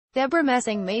Debra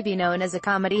Messing may be known as a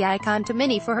comedy icon to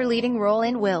many for her leading role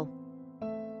in Will.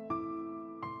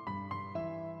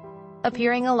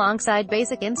 Appearing alongside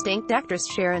Basic Instinct actress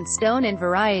Sharon Stone in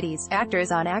Variety's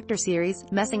Actors on Actor series,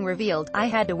 Messing revealed, "I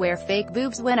had to wear fake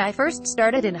boobs when I first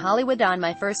started in Hollywood on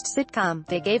my first sitcom.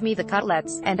 They gave me the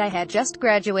cutlets, and I had just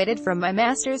graduated from my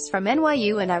master's from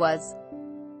NYU and I was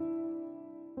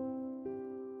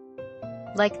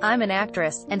like, I'm an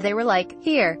actress, and they were like,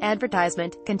 here,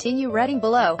 advertisement, continue writing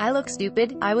below. I look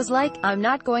stupid. I was like, I'm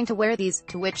not going to wear these,"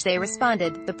 to which they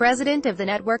responded, "The president of the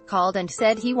network called and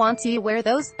said he wants you to wear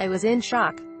those." I was in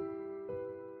shock.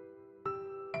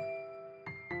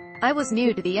 I was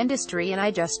new to the industry and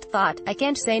I just thought, I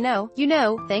can't say no. You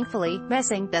know, thankfully,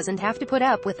 Messing doesn't have to put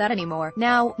up with that anymore.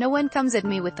 Now, no one comes at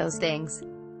me with those things.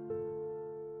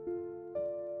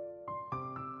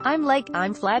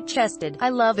 I'm flat-chested. I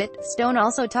love it. Stone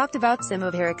also talked about some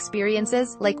of her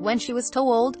experiences, like when she was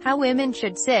told how women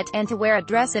should sit, and to wear a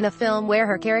dress in a film where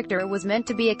her character was meant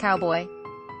to be a cowboy.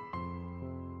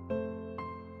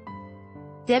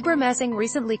 Debra Messing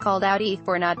recently called out E!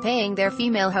 for not paying their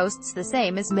female hosts the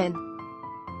same as men.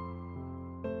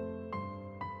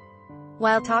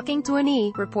 While talking to an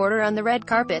E! reporter on the red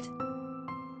carpet,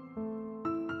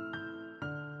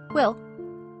 Will